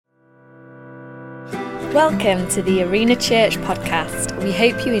Welcome to the Arena Church podcast. We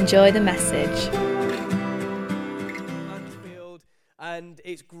hope you enjoy the message. And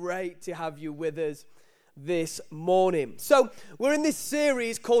it's great to have you with us this morning. So, we're in this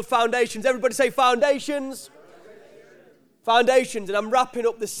series called Foundations. Everybody say Foundations. Foundations. And I'm wrapping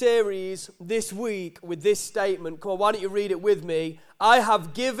up the series this week with this statement. Come on, why don't you read it with me? I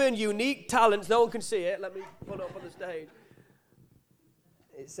have given unique talents. No one can see it. Let me put it up on the stage.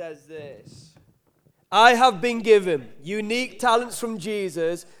 It says this. I have been given unique talents from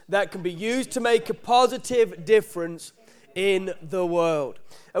Jesus that can be used to make a positive difference in the world.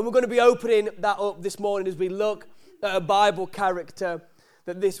 And we're going to be opening that up this morning as we look at a Bible character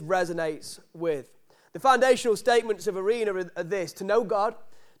that this resonates with. The foundational statements of Arena are this: to know God,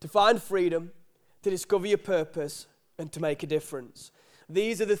 to find freedom, to discover your purpose, and to make a difference.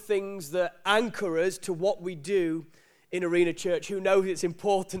 These are the things that anchor us to what we do in Arena Church, who knows it's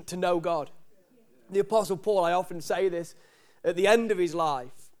important to know God. The Apostle Paul, I often say this, at the end of his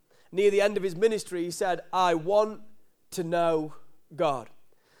life, near the end of his ministry, he said, I want to know God.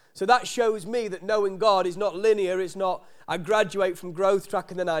 So that shows me that knowing God is not linear. It's not, I graduate from growth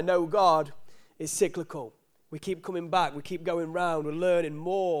track and then I know God. It's cyclical. We keep coming back. We keep going round. We're learning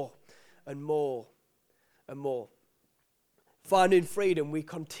more and more and more. Finding freedom, we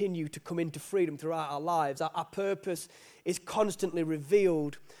continue to come into freedom throughout our lives. Our purpose is constantly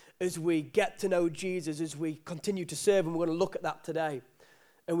revealed as we get to know Jesus, as we continue to serve, and we're going to look at that today.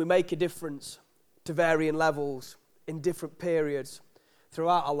 And we make a difference to varying levels in different periods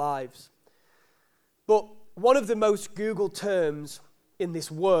throughout our lives. But one of the most Googled terms in this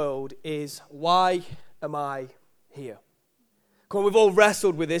world is, why am I here? Come on, we've all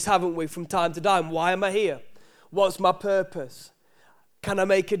wrestled with this, haven't we, from time to time? Why am I here? What's my purpose? Can I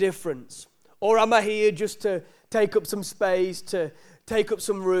make a difference? Or am I here just to take up some space, to take up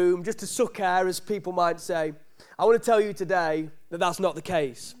some room, just to suck air, as people might say? I want to tell you today that that's not the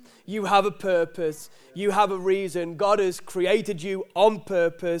case. You have a purpose. You have a reason. God has created you on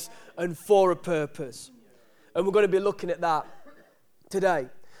purpose and for a purpose. And we're going to be looking at that today.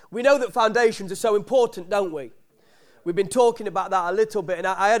 We know that foundations are so important, don't we? We've been talking about that a little bit, and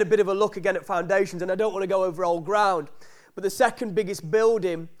I had a bit of a look again at foundations, and I don't want to go over old ground, but the second biggest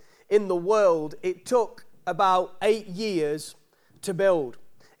building in the world, it took about 8 years to build.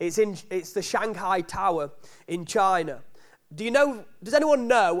 It's the Shanghai Tower in China. Does anyone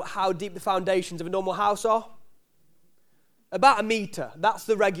know how deep the foundations of a normal house are? About 1 meter. That's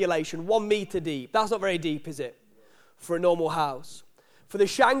the regulation, 1 meter deep. That's not very deep, is it, for a normal house? For the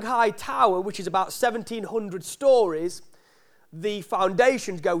Shanghai Tower, which is about 1,700 stories, the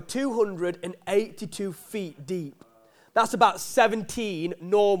foundations go 282 feet deep. That's about 17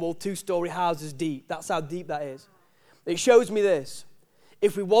 normal 2-story houses deep. That's how deep that is. It shows me this.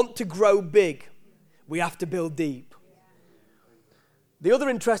 If we want to grow big, we have to build deep. The other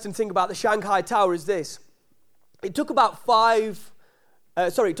interesting thing about the Shanghai Tower is this. It took about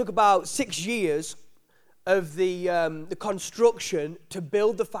 6 years of the construction to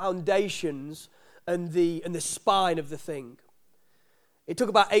build the foundations and the spine of the thing. It took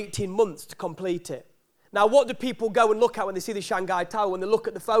about 18 months to complete it. Now, what do people go and look at when they see the Shanghai Tower, when they look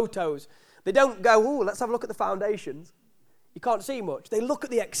at the photos? They don't go, oh, let's have a look at the foundations. You can't see much. They look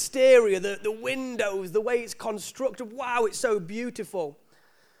at the exterior, the windows, the way it's constructed. Wow, it's so beautiful.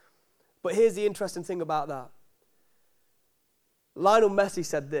 But here's the interesting thing about that. Lionel Messi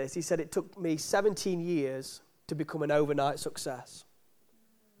said this. He said, it took me 17 years to become an overnight success.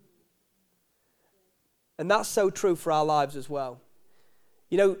 And that's so true for our lives as well.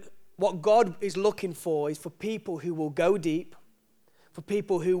 You know, what God is looking for is for people who will go deep, for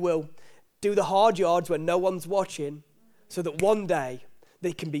people who will do the hard yards when no one's watching, so that one day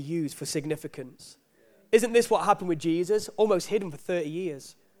they can be used for significance. Isn't this what happened with Jesus? Almost hidden for 30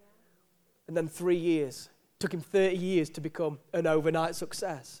 years. And then 3 years. Took him 30 years to become an overnight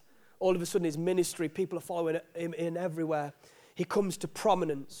success. All of a sudden his ministry, people are following him in everywhere. He comes to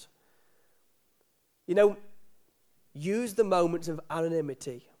prominence. You know, use the moments of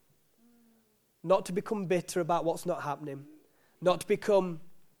anonymity. Not to become bitter about what's not happening. Not to become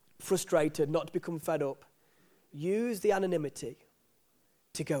frustrated. Not to become fed up. Use the anonymity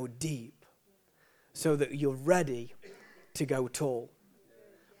to go deep so that you're ready to go tall.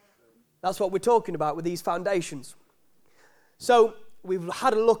 That's what we're talking about with these foundations. So we've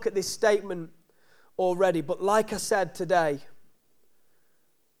had a look at this statement already, but like I said today,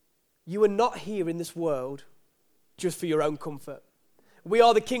 you are not here in this world just for your own comfort. We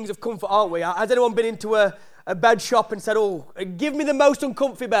are the kings of comfort, aren't we? Has anyone been into a bed shop and said, oh, give me the most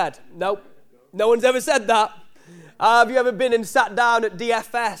uncomfy bed? Nope. No one's ever said that. Have you ever been and sat down at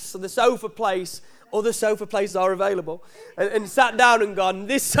DFS or the sofa place Other sofa places are available. And sat down and gone,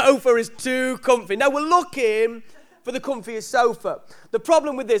 this sofa is too comfy. Now we're looking for the comfiest sofa. The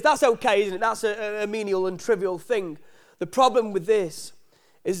problem with this, that's okay, isn't it? That's a menial and trivial thing. The problem with this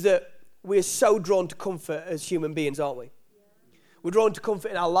is that we're so drawn to comfort as human beings, aren't we? We're drawn to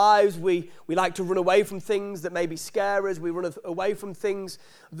comfort in our lives. We like to run away from things that maybe scare us. We run away from things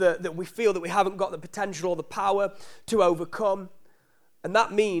that we feel that we haven't got the potential or the power to overcome. And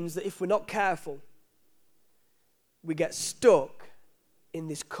that means that if we're not careful, we get stuck in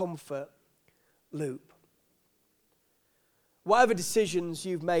this comfort loop. Whatever decisions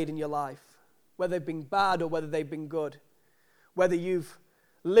you've made in your life, whether they've been bad or whether they've been good, whether you've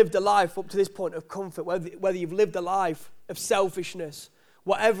lived a life up to this point of comfort, whether you've lived a life of selfishness,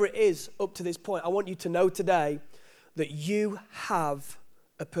 whatever it is up to this point, I want you to know today that you have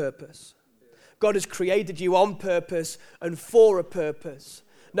a purpose. God has created you on purpose and for a purpose.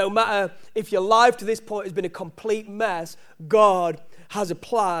 No matter if your life to this point has been a complete mess, God has a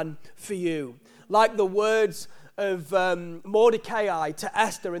plan for you. Like the words of Mordecai to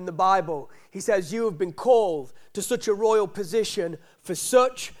Esther in the Bible, he says, you have been called to such a royal position for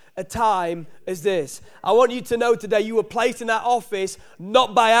such a time as this. I want you to know today you were placed in that office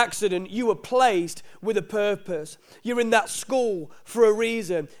not by accident. You were placed with a purpose. You're in that school for a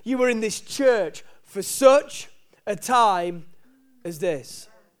reason. You were in this church for such a time as this.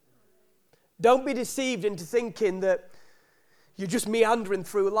 Don't be deceived into thinking that you're just meandering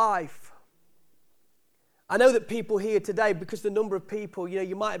through life. I know that people here today, because the number of people,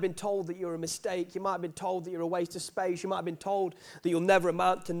 you might have been told that you're a mistake. You might have been told that you're a waste of space. You might have been told that you'll never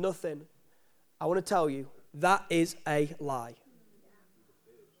amount to nothing. I want to tell you, that is a lie.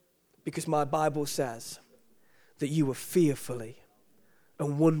 Because my Bible says that you were fearfully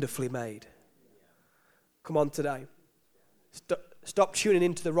and wonderfully made. Come on today. Stop tuning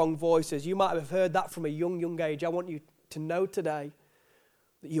into the wrong voices. You might have heard that from a young age. I want you to know today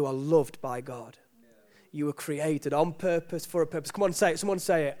that you are loved by God. You were created on purpose, for a purpose. Come on, say it. Someone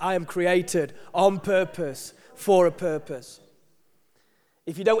say it. I am created on purpose, for a purpose.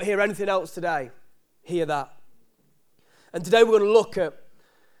 If you don't hear anything else today, hear that. And today we're going to look at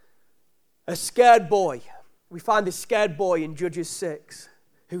a scared boy. We find this scared boy in Judges 6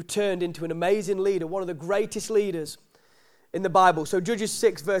 who turned into an amazing leader, one of the greatest leaders in the Bible. So Judges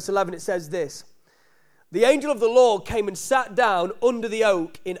 6 verse 11, it says this. The angel of the Lord came and sat down under the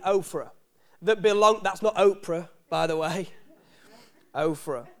oak in Ophrah. That's not Oprah, by the way.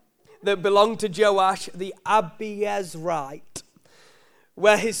 Ophrah. That belonged to Joash the Abiezrite,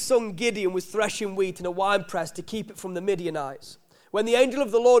 where his son Gideon was threshing wheat in a winepress to keep it from the Midianites. When the angel of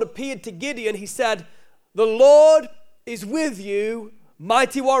the Lord appeared to Gideon, he said, the Lord is with you,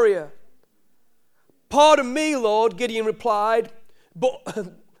 mighty warrior. Pardon me, Lord, Gideon replied,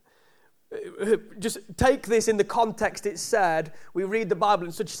 but just take this in the context it said. We read the Bible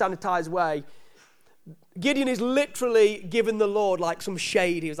in such a sanitized way. Gideon is literally giving the Lord like some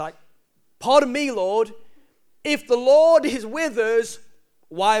shade. He was like, pardon me, Lord, if the Lord is with us,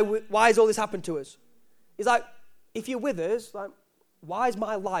 why has all this happened to us? He's like, if you're with us, like, why is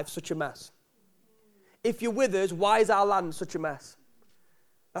my life such a mess? If you're with us, why is our land such a mess?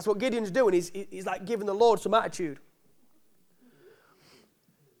 That's what Gideon's doing. He's like giving the Lord some attitude.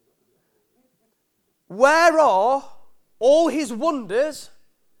 Where are all his wonders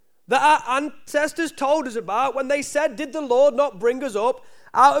that our ancestors told us about when they said, did the Lord not bring us up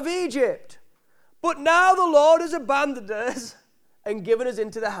out of Egypt? But now the Lord has abandoned us and given us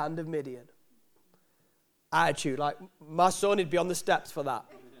into the hand of Midian. Attitude, like my son, he'd be on the steps for that.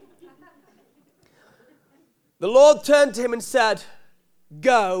 The Lord turned to him and said,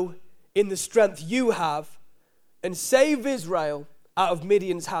 go in the strength you have and save Israel out of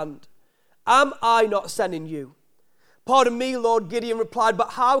Midian's hand. Am I not sending you? Pardon me, Lord, Gideon replied,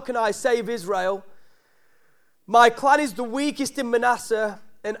 but how can I save Israel? My clan is the weakest in Manasseh,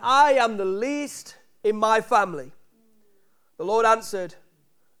 and I am the least in my family. The Lord answered,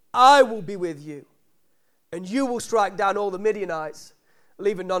 I will be with you, and you will strike down all the Midianites,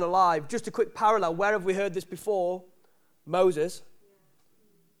 leaving none alive. Just a quick parallel. Where have we heard this before? Moses.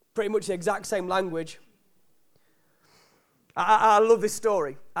 Pretty much the exact same language. I love this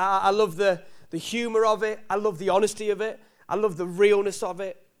story. I love the humor of it. I love the honesty of it. I love the realness of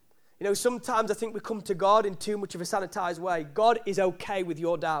it. Sometimes I think we come to God in too much of a sanitized way. God is okay with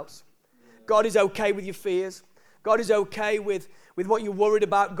your doubts. God is okay with your fears. God is okay with what you're worried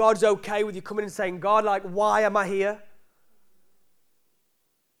about. God's okay with you coming and saying, God, like, why am I here?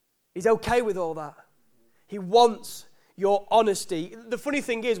 He's okay with all that. He wants your honesty. The funny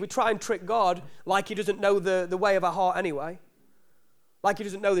thing is, we try and trick God like he doesn't know the way of our heart anyway. like he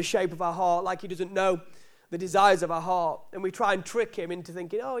doesn't know the shape of our heart, like he doesn't know the desires of our heart. And we try and trick him into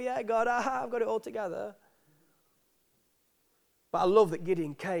thinking, oh yeah, God, I've got it all together. But I love that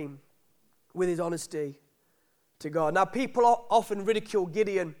Gideon came with his honesty to God. Now, people often ridicule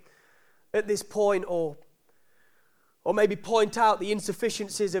Gideon at this point, or maybe point out the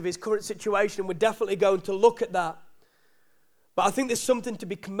insufficiencies of his current situation, and we're definitely going to look at that. But I think there's something to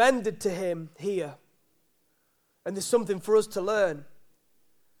be commended to him here. And there's something for us to learn.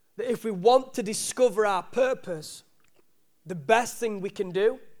 That if we want to discover our purpose, the best thing we can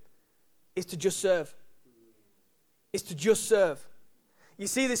do is to just serve. Is to just serve. You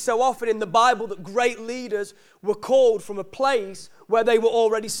see this so often in the Bible that great leaders were called from a place where they were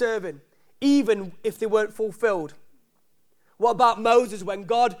already serving, even if they weren't fulfilled. What about Moses when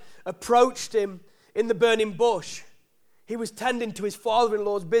God approached him in the burning bush? He was tending to his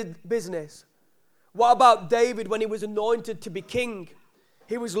father-in-law's business. What about David when he was anointed to be king?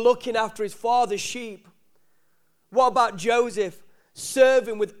 He was looking after his father's sheep. What about Joseph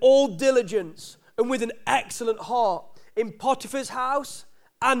serving with all diligence and with an excellent heart in Potiphar's house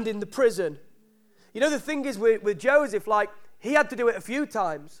and in the prison? You know, the thing is with Joseph, like, he had to do it a few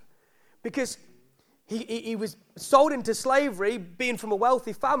times because he was sold into slavery, being from a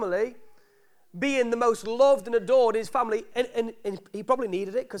wealthy family, being the most loved and adored in his family, and he probably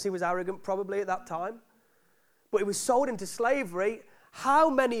needed it because he was arrogant probably at that time. But he was sold into slavery. How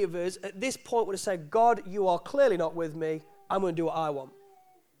many of us at this point would have said, God, you are clearly not with me. I'm going to do what I want.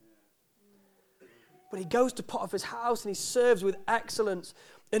 But he goes to Potiphar's house and he serves with excellence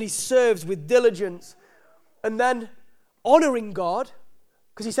and he serves with diligence. And then honoring God,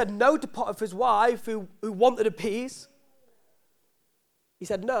 because he said no to Potiphar's wife who wanted a piece. He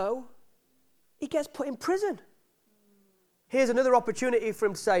said no. He gets put in prison. Here's another opportunity for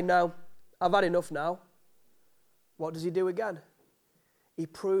him to say, no, I've had enough now. What does he do again? He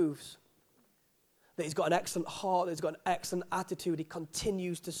proves that he's got an excellent heart, that he's got an excellent attitude. He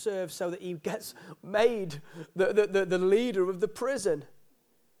continues to serve so that he gets made the leader of the prison.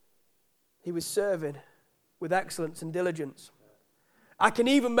 He was serving with excellence and diligence. I can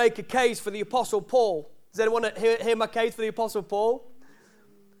even make a case for the Apostle Paul. Does anyone hear my case for the Apostle Paul?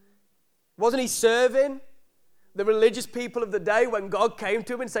 Wasn't he serving the religious people of the day when God came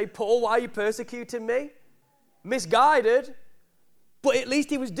to him and said, Paul, why are you persecuting me? Misguided, but at least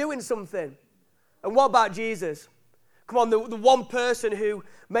he was doing something. And what about Jesus? Come on, the one person who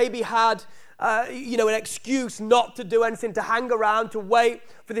maybe had an excuse not to do anything, to hang around, to wait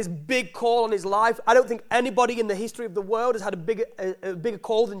for this big call on his life. I don't think anybody in the history of the world has had a bigger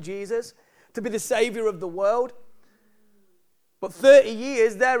call than Jesus to be the Savior of the world. But 30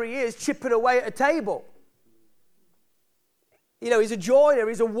 years, there he is, chipping away at a table. You know, he's a joiner,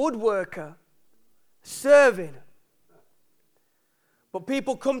 he's a woodworker, serving. But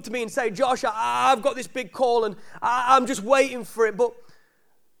people come to me and say, Josh, I've got this big call and I'm just waiting for it. But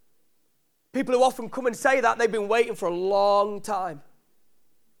people who often come and say that, they've been waiting for a long time.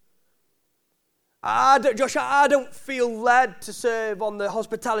 Josh, I don't feel led to serve on the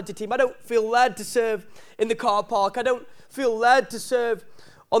hospitality team. I don't feel led to serve in the car park. I don't feel led to serve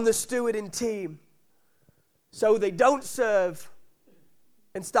on the stewarding team. So they don't serve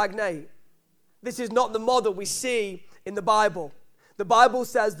and stagnate. This is not the model we see in the Bible. The Bible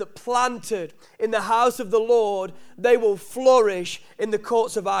says that planted in the house of the Lord, they will flourish in the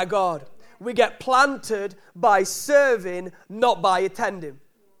courts of our God. We get planted by serving, not by attending.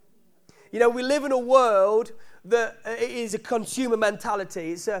 You know, we live in a world that is a consumer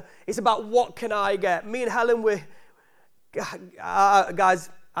mentality. It's about what can I get. Me and Helen, guys,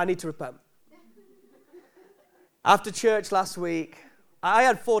 I need to repent. After church last week, I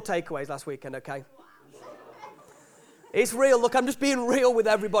had 4 takeaways last weekend, okay? It's real. Look, I'm just being real with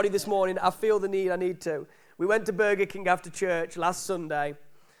everybody this morning. I feel the need. I need to. We went to Burger King after church last Sunday,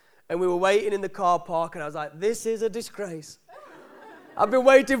 and we were waiting in the car park, and I was like, this is a disgrace. I've been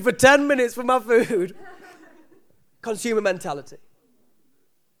waiting for 10 minutes for my food. Consumer mentality.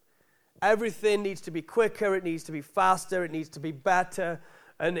 Everything needs to be quicker, it needs to be faster, it needs to be better,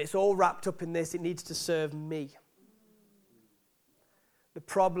 and it's all wrapped up in this. It needs to serve me. The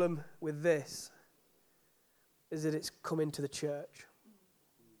problem with this is that it's come into the church.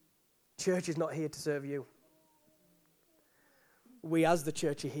 Church is not here to serve you. We as the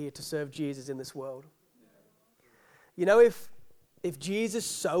church are here to serve Jesus in this world. You know, if Jesus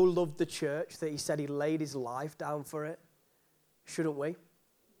so loved the church that he said he laid his life down for it, shouldn't we?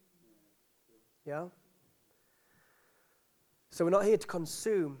 Yeah? So we're not here to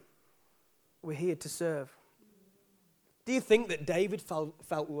consume. We're here to serve. Do you think that David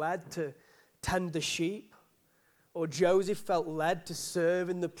felt led to tend the sheep or Joseph felt led to serve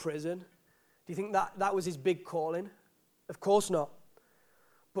in the prison? Do you think that was his big calling? Of course not.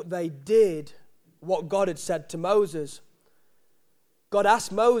 But they did what God had said to Moses. God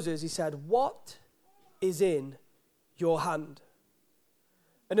asked Moses, he said, what is in your hand?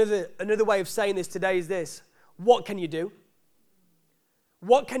 Another way of saying this today is this: what can you do?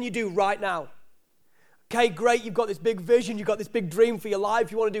 What can you do right now? Okay, great, you've got this big vision, you've got this big dream for your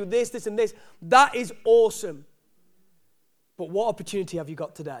life, you want to do this, this, and this. That is awesome. But what opportunity have you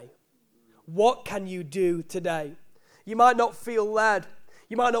got today? What can you do today? You might not feel led.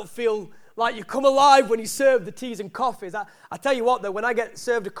 You might not feel like you come alive when you serve the teas and coffees. I tell you what, though, when I get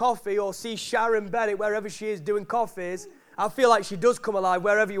served a coffee or see Sharon Bennett, wherever she is, doing coffees, I feel like she does come alive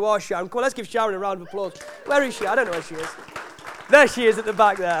wherever you are, Sharon. Come on, let's give Sharon a round of applause. Where is she? I don't know where she is. There she is at the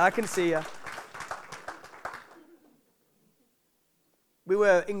back there. I can see her. We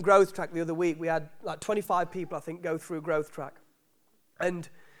were in Growth Track the other week. We had like 25 people, I think, go through Growth Track. And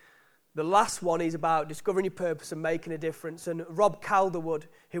the last one is about discovering your purpose and making a difference. And Rob Calderwood,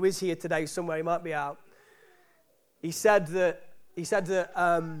 who is here today somewhere, he might be out, he said that he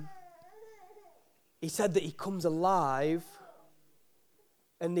comes alive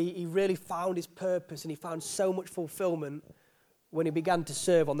and he really found his purpose and he found so much fulfillment when he began to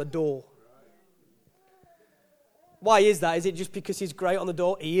serve on the door. Why is that? Is it just because he's great on the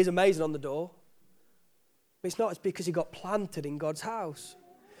door? He is amazing on the door. But it's not. It's because he got planted in God's house.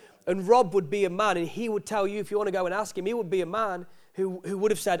 And Rob would be a man, and he would tell you, if you want to go and ask him, he would be a man who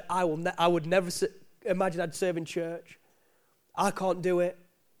would have said, I would never imagine I'd serve in church. I can't do it.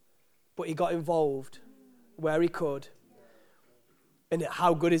 But he got involved where he could. And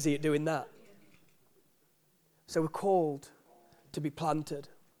how good is he at doing that? So we're called to be planted.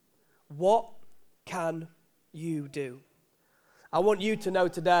 What can you do? I want you to know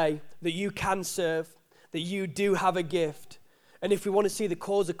today that you can serve, that you do have a gift. And if we want to see the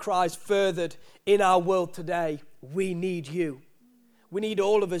cause of Christ furthered in our world today, we need you. We need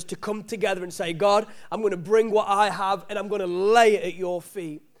all of us to come together and say, God, I'm going to bring what I have and I'm going to lay it at your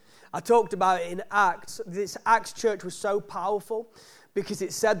feet. I talked about it in Acts. This Acts church was so powerful because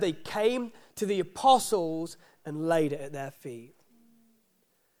it said they came to the apostles and laid it at their feet.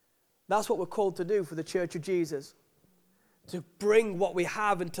 That's what we're called to do for the Church of Jesus. To bring what we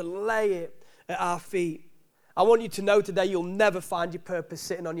have and to lay it at our feet. I want you to know today you'll never find your purpose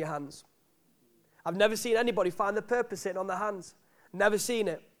sitting on your hands. I've never seen anybody find their purpose sitting on their hands. Never seen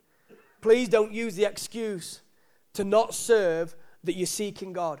it. Please don't use the excuse to not serve that you're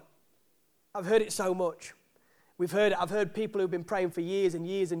seeking God. I've heard it so much. We've heard it. I've heard people who've been praying for years and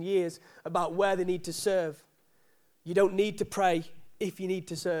years and years about where they need to serve. You don't need to pray if you need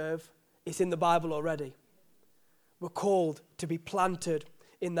to serve. It's in the Bible already. We're called to be planted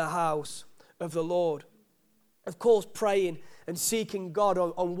in the house of the Lord. Of course, praying and seeking God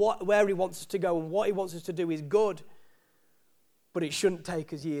on where he wants us to go and what he wants us to do is good. But it shouldn't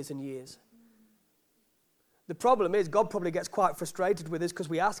take us years and years. The problem is God probably gets quite frustrated with us because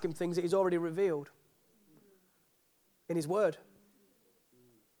we ask him things that he's already revealed in his word.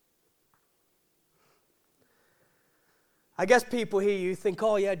 I guess people hear you think,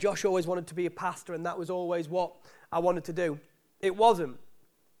 oh yeah, Josh always wanted to be a pastor and that was always what I wanted to do. It wasn't.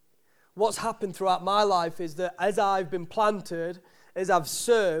 What's happened throughout my life is that as I've been planted, as I've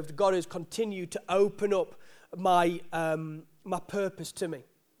served, God has continued to open up my purpose to me.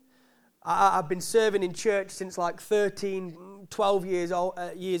 I've been serving in church since like 13, 12 years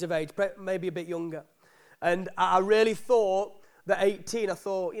of age, maybe a bit younger. And I really thought that 18, I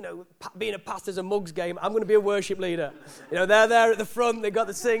thought, being a pastor's a mugs game. I'm going to be a worship leader. They're there at the front. They've got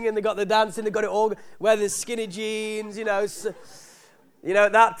the singing, they've got the dancing, they've got it all. Wearing skinny jeans,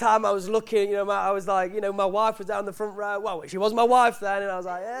 at that time I was looking, I was like, my wife was down the front row. Well, she was my wife then. And I was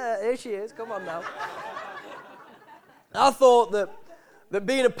like, yeah, here she is. Come on now. I thought that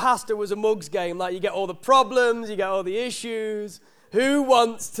being a pastor was a mugs game. Like you get all the problems, you get all the issues. Who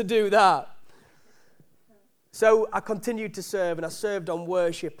wants to do that? So I continued to serve, and I served on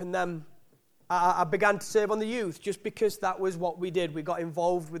worship, and then I began to serve on the youth just because that was what we did. We got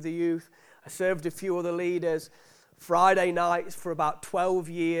involved with the youth. I served a few other leaders. Friday nights for about 12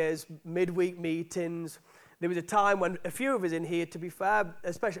 years, midweek meetings. There was a time when a few of us in here, to be fair,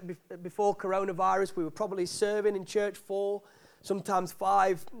 especially before coronavirus, we were probably serving in church 4, sometimes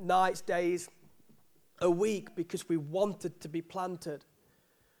 5 nights, days a week because we wanted to be planted.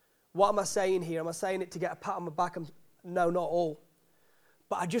 What am I saying here? Am I saying it to get a pat on my back? No, not all.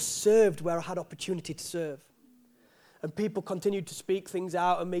 But I just served where I had opportunity to serve. And people continued to speak things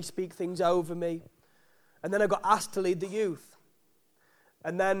out and me speak things over me. And then I got asked to lead the youth.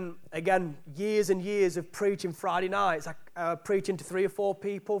 And then, again, years and years of preaching Friday nights. Preaching to 3 or 4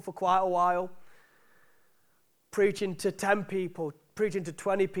 people for quite a while. Preaching to 10 people. Preaching to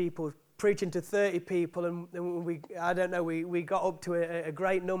 20 people. Preaching to 30 people. And we got up to a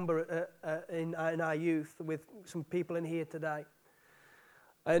great number in our youth with some people in here today.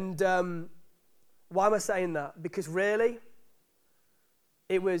 And why am I saying that? Because really,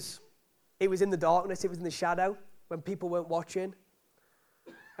 it was in the darkness. It was in the shadow when people weren't watching.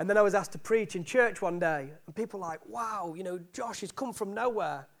 And then I was asked to preach in church one day, and people were like, wow, Josh has come from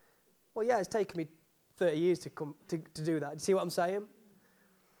nowhere. Well, yeah, it's taken me 30 years to do that. Do you see what I'm saying?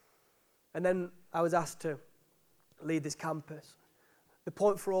 And then I was asked to lead this campus. The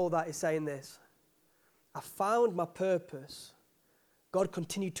point for all that is saying this. I found my purpose. God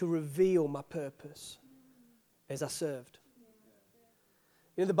continued to reveal my purpose as I served.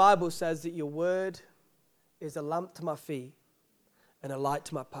 The Bible says that your word is a lamp to my feet and a light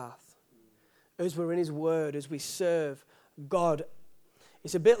to my path. As we're in his word, as we serve God,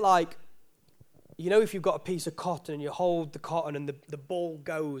 it's a bit like, if you've got a piece of cotton and you hold the cotton and the ball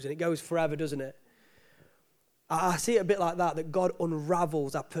goes and it goes forever, doesn't it? I see it a bit like that God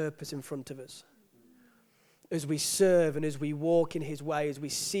unravels our purpose in front of us. As we serve and as we walk in his way, as we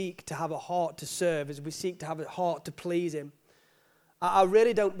seek to have a heart to serve, as we seek to have a heart to please him. I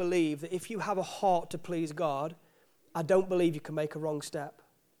really don't believe that if you have a heart to please God, I don't believe you can make a wrong step.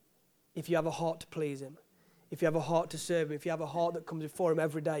 If you have a heart to please him, if you have a heart to serve him, if you have a heart that comes before him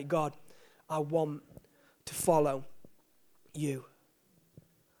every day, God, I want to follow you.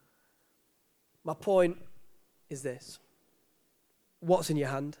 My point is this. What's in your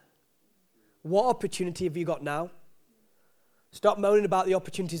hand? What opportunity have you got now? Stop moaning about the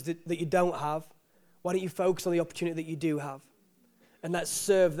opportunities that you don't have. Why don't you focus on the opportunity that you do have? And let's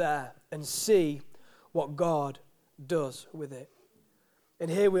serve there and see what God does with it. And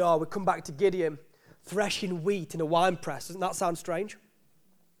here we are, we come back to Gideon, threshing wheat in a wine press. Doesn't that sound strange?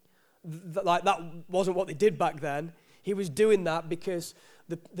 That wasn't what they did back then. He was doing that because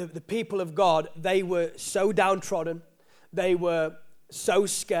the people of God, they were so downtrodden, they were so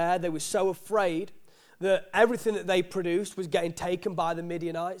scared, they were so afraid that everything that they produced was getting taken by the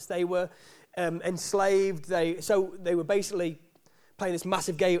Midianites. They were enslaved. They were basically playing this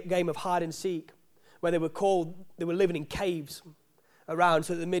massive game of hide and seek, where they were living in caves around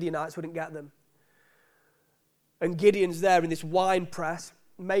so that the Midianites wouldn't get them. And Gideon's there in this wine press,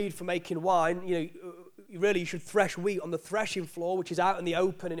 made for making wine. You should thresh wheat on the threshing floor, which is out in the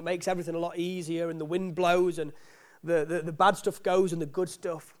open, and it makes everything a lot easier, and the wind blows, and the bad stuff goes, and the good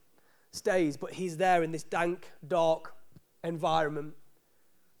stuff stays. But he's there in this dank, dark environment,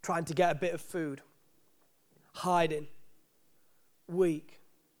 trying to get a bit of food, hiding, weak.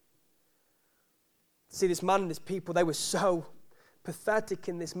 See, this man and this people, they were so pathetic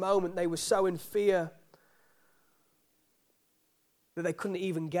in this moment. They were so in fear that they couldn't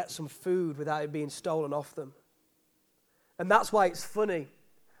even get some food without it being stolen off them. And that's why it's funny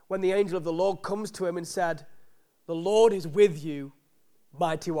when the angel of the Lord comes to him and said, "The Lord is with you,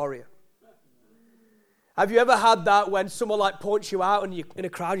 mighty warrior." Have you ever had that when someone points you out and you're in a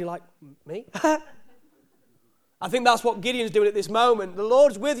crowd, you're like, me? I think that's what Gideon's doing at this moment. The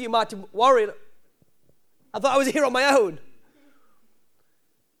Lord's with you, mighty warrior. I thought I was here on my own.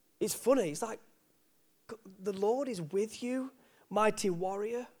 It's funny. It's like, the Lord is with you, mighty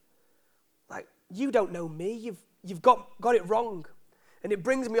warrior. You don't know me. You've got it wrong. And it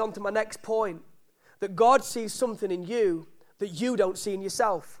brings me on to my next point, that God sees something in you that you don't see in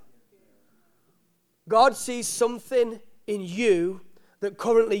yourself. God sees something in you that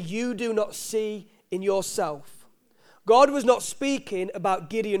currently you do not see in yourself. God was not speaking about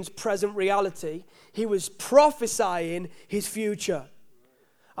Gideon's present reality. He was prophesying his future.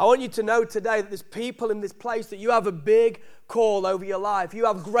 I want you to know today that there's people in this place that you have a big call over your life. You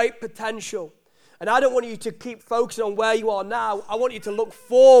have great potential. And I don't want you to keep focusing on where you are now. I want you to look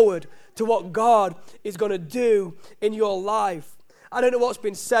forward to what God is going to do in your life. I don't know what's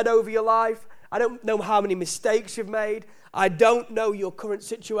been said over your life. I don't know how many mistakes you've made. I don't know your current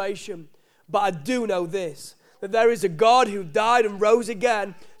situation. But I do know this, that there is a God who died and rose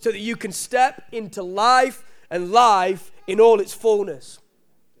again so that you can step into life and life in all its fullness.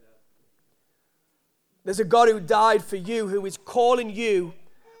 There's a God who died for you, who is calling you,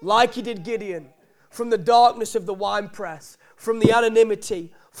 like he did Gideon, from the darkness of the winepress, from the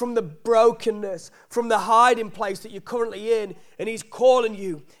anonymity, from the brokenness, from the hiding place that you're currently in, and he's calling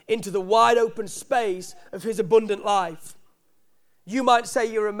you into the wide open space of his abundant life. You might say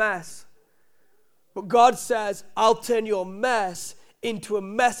you're a mess, but God says, I'll turn your mess into a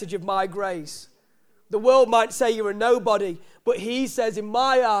message of my grace. The world might say you're a nobody, but he says, in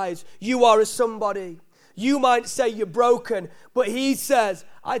my eyes, you are a somebody. You might say you're broken, but he says,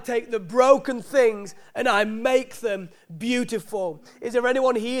 I take the broken things and I make them beautiful. Is there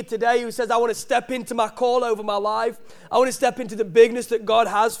anyone here today who says, I want to step into my call over my life? I want to step into the bigness that God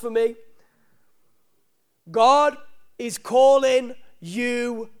has for me? God is calling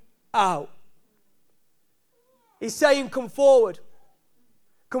you out. He's saying, come forward.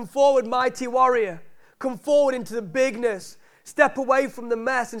 Come forward, mighty warrior. Come forward into the bigness. Step away from the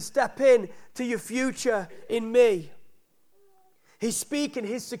mess and step in to your future in me. He's speaking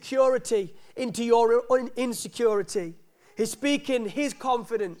his security into your insecurity. He's speaking his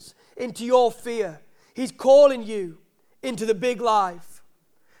confidence into your fear. He's calling you into the big life.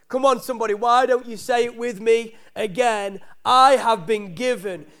 Come on, somebody, why don't you say it with me again? I have been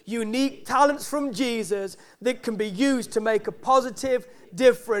given unique talents from Jesus that can be used to make a positive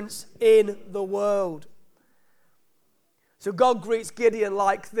difference in the world. So God greets Gideon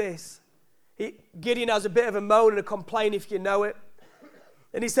like this. Gideon has a bit of a moan and a complaint, if you know it.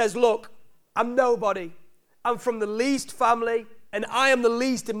 And he says, look, I'm nobody. I'm from the least family, and I am the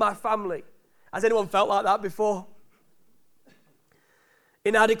least in my family. Has anyone felt like that before?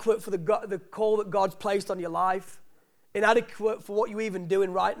 Inadequate for the call that God's placed on your life. Inadequate for what you're even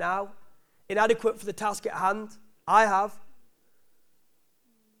doing right now. Inadequate for the task at hand. I have.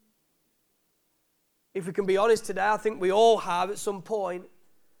 If we can be honest today, I think we all have at some point.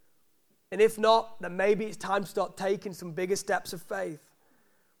 And if not, then maybe it's time to start taking some bigger steps of faith.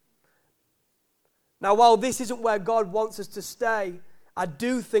 Now, while this isn't where God wants us to stay, I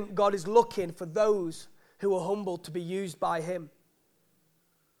do think God is looking for those who are humble to be used by him.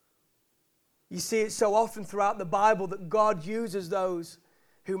 You see it so often throughout the Bible that God uses those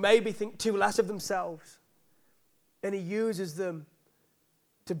who maybe think too less of themselves. And he uses them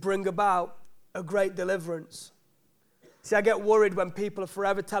to bring about a great deliverance. See, I get worried when people are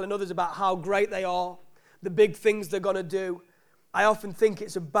forever telling others about how great they are, the big things they're going to do. I often think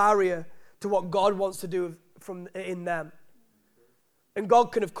it's a barrier to what God wants to do in them. And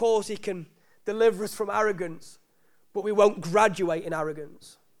God can, of course, he can deliver us from arrogance, but we won't graduate in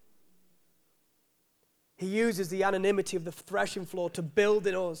arrogance. He uses the anonymity of the threshing floor to build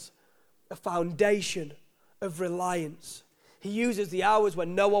in us a foundation of reliance. He uses the hours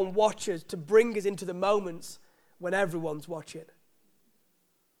when no one watches to bring us into the moments when everyone's watching.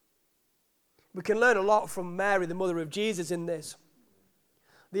 We can learn a lot from Mary, the mother of Jesus, in this.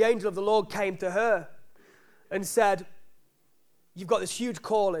 The angel of the Lord came to her and said, you've got this huge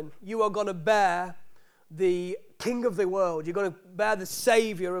calling. You are going to bear the King of the world. You're going to bear the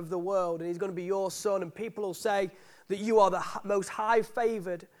Savior of the world, and he's going to be your son. And people will say that you are the most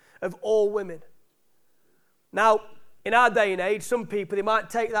high-favored of all women. Now, in our day and age, some people, they might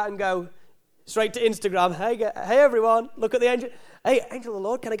take that and go straight to Instagram. Hey everyone, look at the angel. Hey, angel of the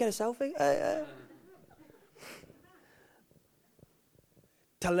Lord, can I get a selfie?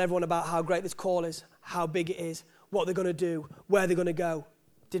 Telling everyone about how great this call is, how big it is, what they're going to do, where they're going to go.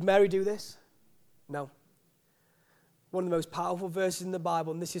 Did Mary do this? No. One of the most powerful verses in the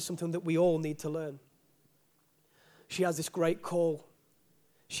Bible, and this is something that we all need to learn. She has this great call.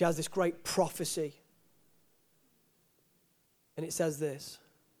 She has this great prophecy. And it says this,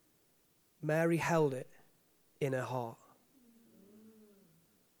 Mary held it in her heart.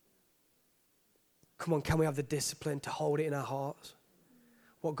 Come on, can we have the discipline to hold it in our hearts?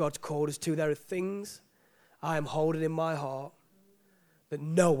 What God's called us to. There are things I am holding in my heart that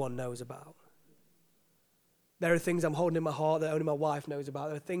no one knows about. There are things I'm holding in my heart that only my wife knows about.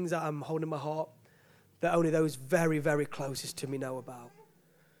 There are things that I'm holding in my heart that only those very, very closest to me know about.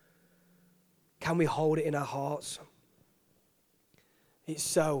 Can we hold it in our hearts? It's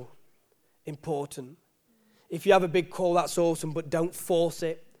so important. If you have a big call, that's awesome, but don't force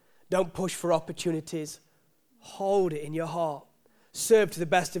it. Don't push for opportunities. Hold it in your heart. Serve to the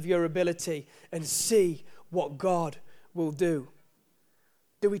best of your ability and see what God will do.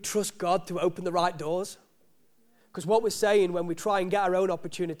 Do we trust God to open the right doors? Because what we're saying when we try and get our own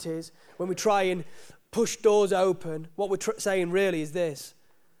opportunities, when we try and push doors open, what we're saying really is this,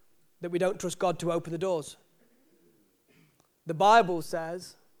 that we don't trust God to open the doors. The Bible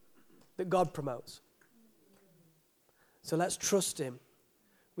says that God promotes. So let's trust him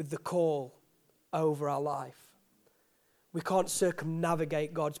with the call over our life. We can't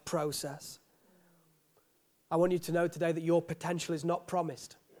circumnavigate God's process. I want you to know today that your potential is not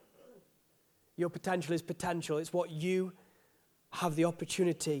promised. Your potential is potential. It's what you have the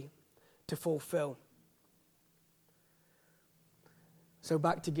opportunity to fulfill. So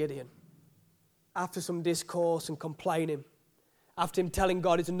back to Gideon. After some discourse and complaining, after him telling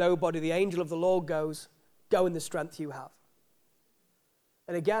God he's a nobody, the angel of the Lord goes, go in the strength you have.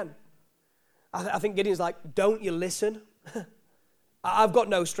 And again, I think Gideon's like, don't you listen? I've got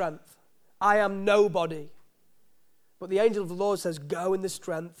no strength. I am nobody. But the angel of the Lord says, go in the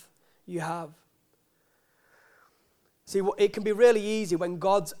strength you have. See, it can be really easy when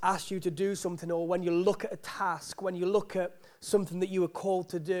God's asked you to do something, or when you look at a task, when you look at something that you were called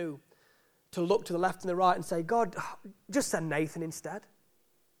to do, to look to the left and the right and say, God, just send Nathan instead.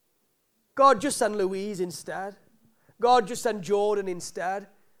 God, just send Louise instead. God, just send Jordan instead.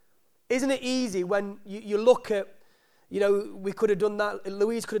 Isn't it easy when you look at, we could have done that,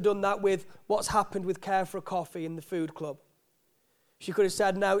 Louise could have done that with what's happened with Care for a Coffee in the food club. She could have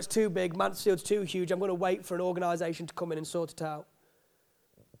said, no, it's too big, Mansfield's too huge, I'm going to wait for an organisation to come in and sort it out.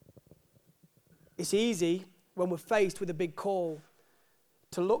 It's easy when we're faced with a big call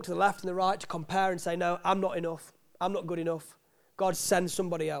to look to the left and the right, to compare and say, no, I'm not enough, I'm not good enough. God, send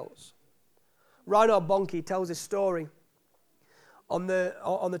somebody else. Reinhard Bonnke tells this story on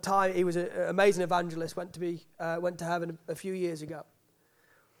the time he was an amazing evangelist, went to heaven a few years ago.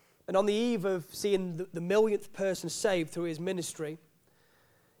 And on the eve of seeing the millionth person saved through his ministry,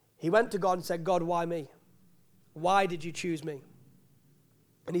 he went to God and said, God, why me? Why did you choose me?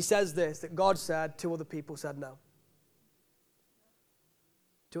 And he says this, that God said, 2 other people said no.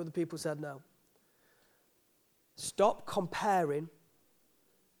 2 other people said no. Stop comparing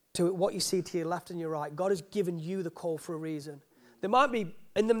to what you see to your left and your right. God has given you the call for a reason. There might be,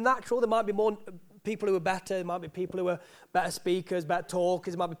 in the natural, there might be more people who are better. There might be people who are better speakers, better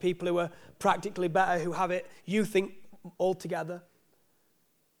talkers. There might be people who are practically better, who have it, you think, all together.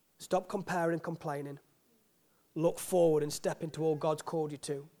 Stop comparing and complaining. Look forward and step into all God's called you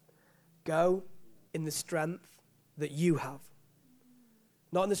to. Go in the strength that you have.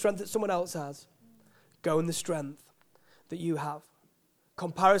 Not in the strength that someone else has. Go in the strength that you have.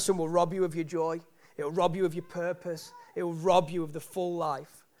 Comparison will rob you of your joy. It will rob you of your purpose. It will rob you of the full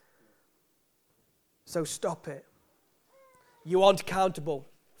life. So stop it. You aren't accountable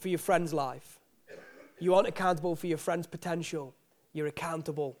for your friend's life. You aren't accountable for your friend's potential. You're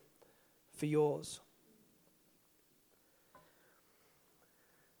accountable for yours.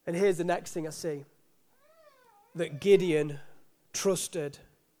 And here's the next thing I see. That Gideon trusted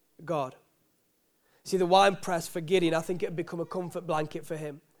God. See, the wine press for Gideon, I think it had become a comfort blanket for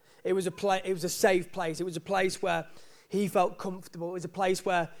him. It was a safe place. It was a place where he felt comfortable. It was a place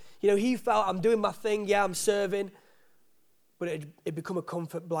where, he felt, I'm doing my thing, yeah, I'm serving. But it become a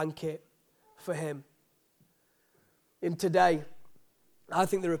comfort blanket for him. And today, I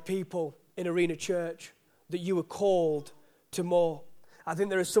think there are people in Arena Church that you are called to more. I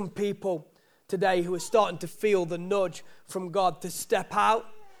think there are some people today who are starting to feel the nudge from God to step out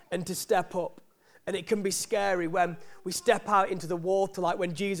and to step up. And it can be scary when we step out into the water, like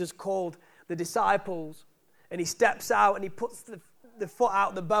when Jesus called the disciples and he steps out and he puts the foot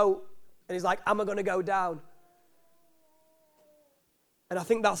out the boat and he's like, am I going to go down? And I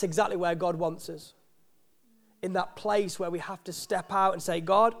think that's exactly where God wants us. In that place where we have to step out and say,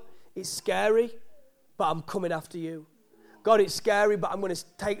 God, it's scary, but I'm coming after you. God, it's scary, but I'm going to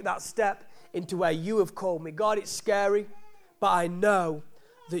take that step into where you have called me. God, it's scary, but I know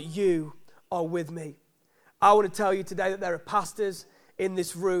that you are with me. I want to tell you today that there are pastors in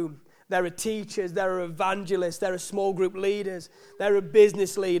this room. There are teachers, there are evangelists, there are small group leaders, there are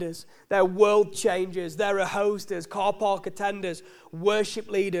business leaders, there are world changers, there are hosters, car park attenders, worship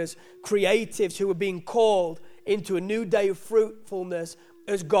leaders, creatives who are being called into a new day of fruitfulness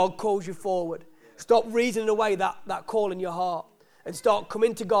as God calls you forward. Stop reasoning away that call in your heart and start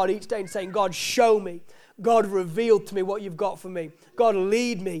coming to God each day and saying, God, show me. God, reveal to me what you've got for me. God,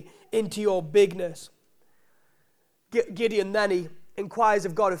 lead me into your bigness. Gideon then, he inquires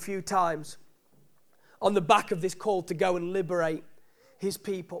of God a few times on the back of this call to go and liberate his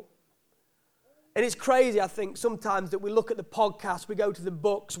people. And it's crazy, I think, sometimes that we look at the podcast, we go to the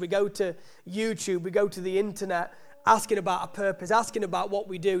books, we go to YouTube, we go to the internet, asking about our purpose, asking about what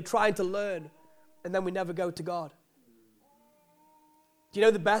we do, trying to learn, and then we never go to God. Do you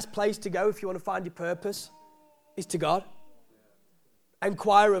know the best place to go if you want to find your purpose is to God?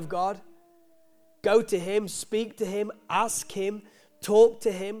 Inquire of God. Go to Him, speak to Him, ask Him, talk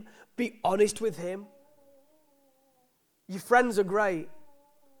to Him, be honest with Him. Your friends are great.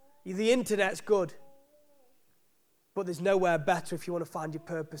 The internet's good. But there's nowhere better if you want to find your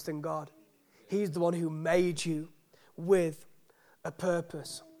purpose than God. He's the one who made you with a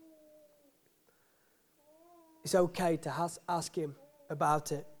purpose. It's okay to ask Him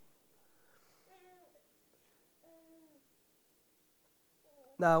about it.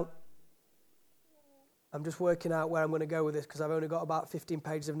 Now, I'm just working out where I'm going to go with this because I've only got about 15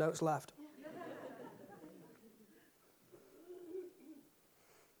 pages of notes left.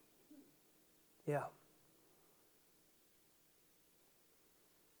 Yeah.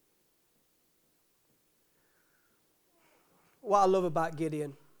 What I love about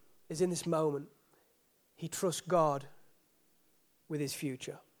Gideon is in this moment, he trusts God with his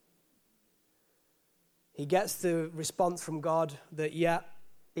future. He gets the response from God that,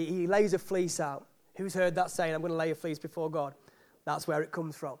 he lays a fleece out. Who's heard that saying, I'm going to lay a fleece before God? That's where it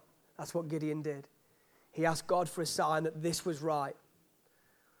comes from. That's what Gideon did. He asked God for a sign that this was right.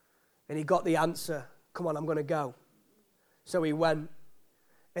 And he got the answer, come on, I'm going to go. So he went.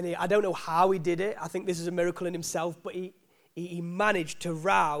 And I don't know how he did it. I think this is a miracle in himself, but he managed to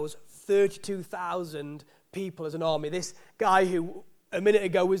rouse 32,000 people as an army. This guy who a minute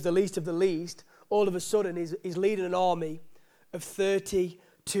ago was the least of the least, all of a sudden is leading an army of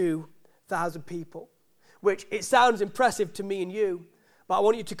 32,000 people, which it sounds impressive to me and you, but I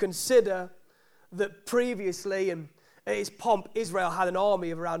want you to consider that previously, in its pomp, Israel had an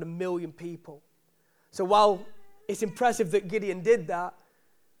army of around 1 million people. So while it's impressive that Gideon did that,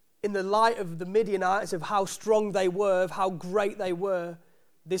 in the light of the Midianites, of how strong they were, of how great they were,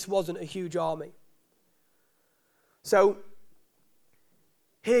 this wasn't a huge army. So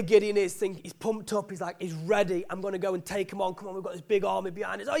here Gideon is thinking, he's pumped up, he's ready, I'm going to go and take him on, come on, we've got this big army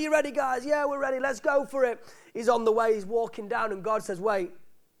behind us. Are you ready, guys? Yeah, we're ready, let's go for it. He's on the way, he's walking down, and God says, wait,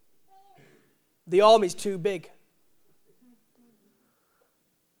 the army's too big.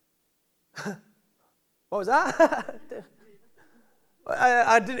 What was that?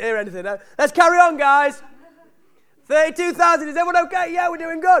 I didn't hear anything. Let's carry on, guys. 32,000, is everyone okay? Yeah, we're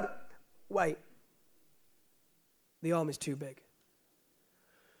doing good. Wait, the army's too big.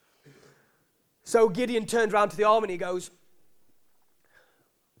 So Gideon turns around to the army and he goes,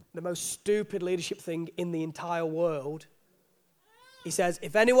 the most stupid leadership thing in the entire world. He says,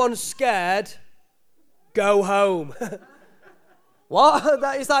 if anyone's scared, go home. What?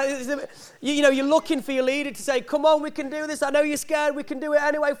 That is like, you're looking for your leader to say, come on, we can do this. I know you're scared, we can do it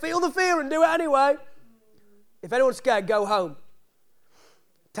anyway. Feel the fear and do it anyway. If anyone's scared, go home.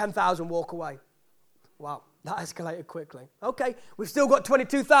 10,000 walk away. Wow. That escalated quickly. Okay, we've still got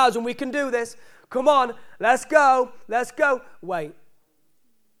 22,000. We can do this. Come on, let's go. Let's go. Wait.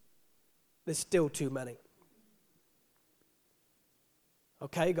 There's still too many.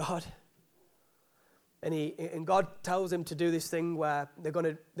 Okay, God. And God tells him to do this thing where they're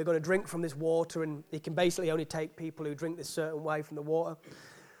going to drink from this water, and he can basically only take people who drink this certain way from the water.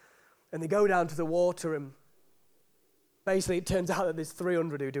 And they go down to the water, and basically it turns out that there's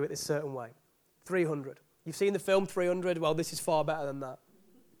 300 who do it this certain way. 300. You've seen the film 300? Well, this is far better than that.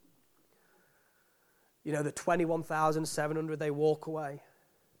 The 21,700, they walk away.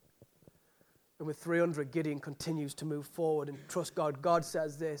 And with 300, Gideon continues to move forward and trust God. God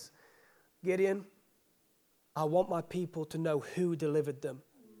says this, Gideon, I want my people to know who delivered them.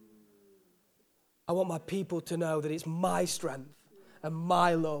 I want my people to know that it's my strength and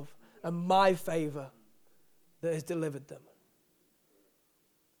my love and my favor that has delivered them.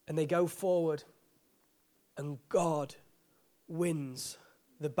 And they go forward, and God wins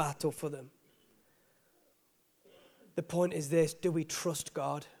the battle for them. The point is this, do we trust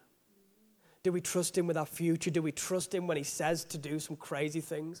God? Do we trust him with our future? Do we trust him when he says to do some crazy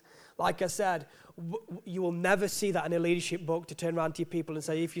things? Like I said, you will never see that in a leadership book, to turn around to your people and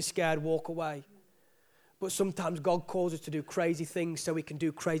say, if you're scared, walk away. But sometimes God calls us to do crazy things so he can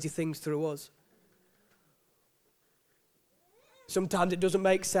do crazy things through us. Sometimes it doesn't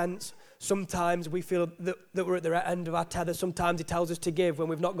make sense. Sometimes we feel that we're at the end of our tether. Sometimes he tells us to give when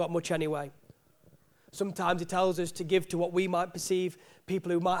we've not got much anyway. Sometimes he tells us to give to what we might perceive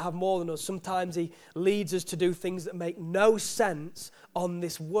people who might have more than us. Sometimes he leads us to do things that make no sense in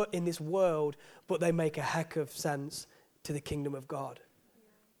this world, but they make a heck of sense to the kingdom of God.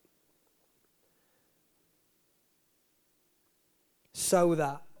 So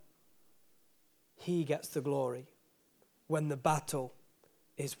that he gets the glory when the battle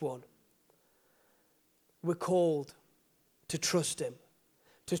is won. We're called to trust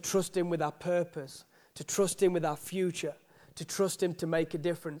him with our purpose, to trust him with our future, to trust him to make a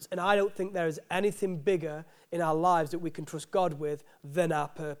difference. And I don't think there is anything bigger in our lives that we can trust God with than our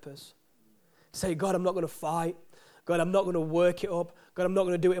purpose. Say, God, I'm not going to fight. God, I'm not going to work it up. God, I'm not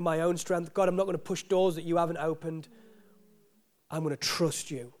going to do it in my own strength. God, I'm not going to push doors that you haven't opened. I'm going to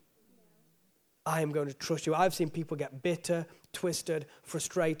trust you. I am going to trust you. I've seen people get bitter, twisted,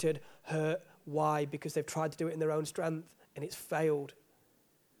 frustrated, hurt. Why? Because they've tried to do it in their own strength and it's failed.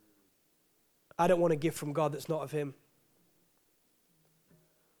 I don't want a gift from God that's not of him.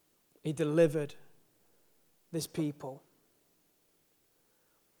 He delivered this people.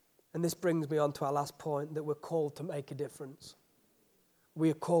 And this brings me on to our last point, that we're called to make a difference. We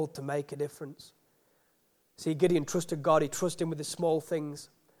are called to make a difference. See, Gideon trusted God. He trusted him with the small things.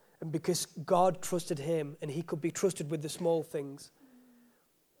 And because God trusted him and he could be trusted with the small things,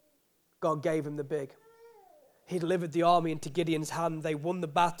 God gave him the big. He delivered the army into Gideon's hand. They won the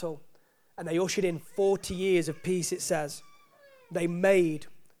battle. And they ushered in 40 years of peace, it says. They made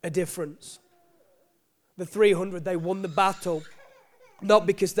a difference. The 300, they won the battle. Not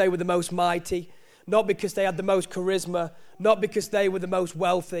because they were the most mighty, not because they had the most charisma, not because they were the most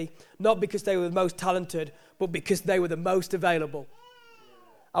wealthy, not because they were the most talented, but because they were the most available.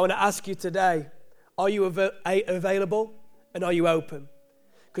 I want to ask you today, are you available and are you open?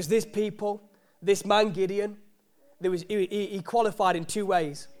 Because this people, this man Gideon, he qualified in two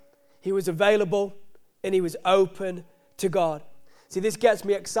ways. He was available and he was open to God. See, this gets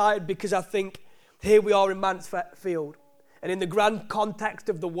me excited because I think here we are in Mansfield. And in the grand context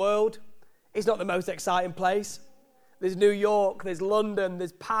of the world, it's not the most exciting place. There's New York, there's London,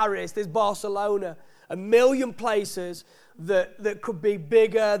 there's Paris, there's Barcelona. 1 million places that could be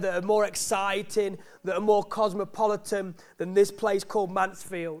bigger, that are more exciting, that are more cosmopolitan than this place called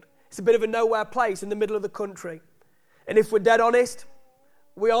Mansfield. It's a bit of a nowhere place in the middle of the country. And if we're dead honest,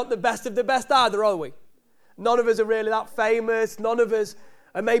 we aren't the best of the best either, are we? None of us are really that famous. None of us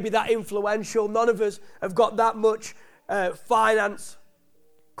are maybe that influential. None of us have got that much finance.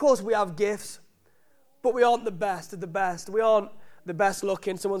 Of course we have gifts, but we aren't the best of the best. We aren't the best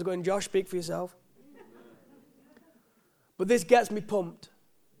looking. Someone's going, Josh, speak for yourself. But this gets me pumped.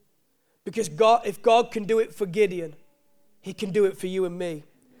 Because God, if God can do it for Gideon, he can do it for you and me.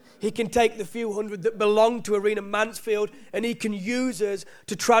 He can take the few hundred that belong to Arena Mansfield and he can use us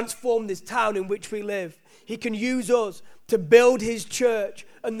to transform this town in which we live. He can use us to build his church,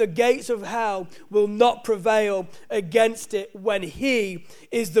 and the gates of hell will not prevail against it when he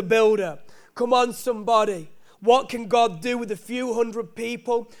is the builder. Come on, somebody. What can God do with a few hundred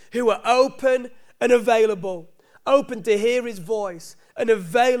people who are open and available? Open to hear his voice and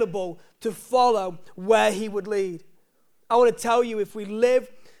available to follow where he would lead. I want to tell you, if we live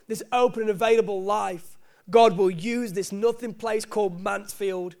this open and available life, God will use this nothing place called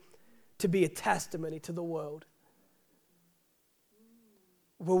Mansfield to be a testimony to the world.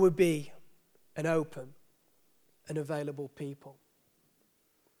 Will we be an open and available people?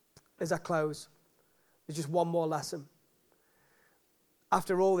 As I close, there's just one more lesson.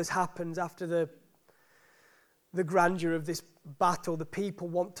 After all this happens, after the grandeur of this battle, the people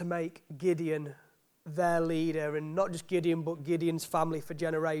want to make Gideon their leader, and not just Gideon, but Gideon's family for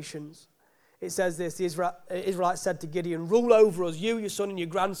generations. It says this, the Israelites said to Gideon, rule over us, you, your son, and your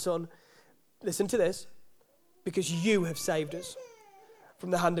grandson. Listen to this, because you have saved us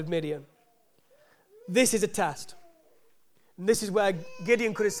from the hand of Midian. This is a test. And this is where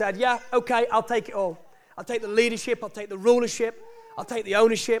Gideon could have said, yeah, okay, I'll take it all. I'll take the leadership, I'll take the rulership, I'll take the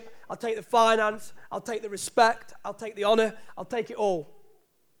ownership, I'll take the finance, I'll take the respect, I'll take the honor, I'll take it all.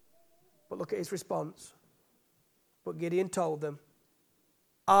 But look at his response. But Gideon told them,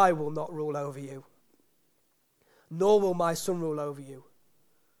 I will not rule over you, nor will my son rule over you.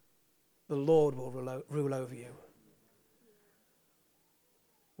 The Lord will rule over you.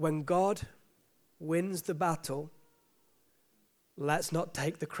 When God wins the battle, let's not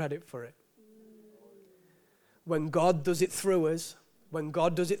take the credit for it. When God does it through us, when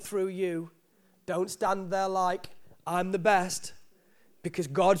God does it through you, don't stand there like, I'm the best, because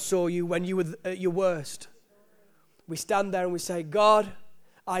God saw you when you were at your worst. We stand there and we say, God,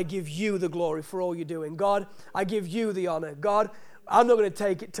 I give you the glory for all you're doing. God, I give you the honor. God, I'm not going to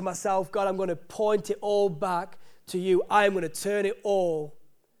take it to myself. God, I'm going to point it all back to you. I am going to turn it all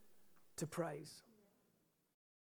to praise.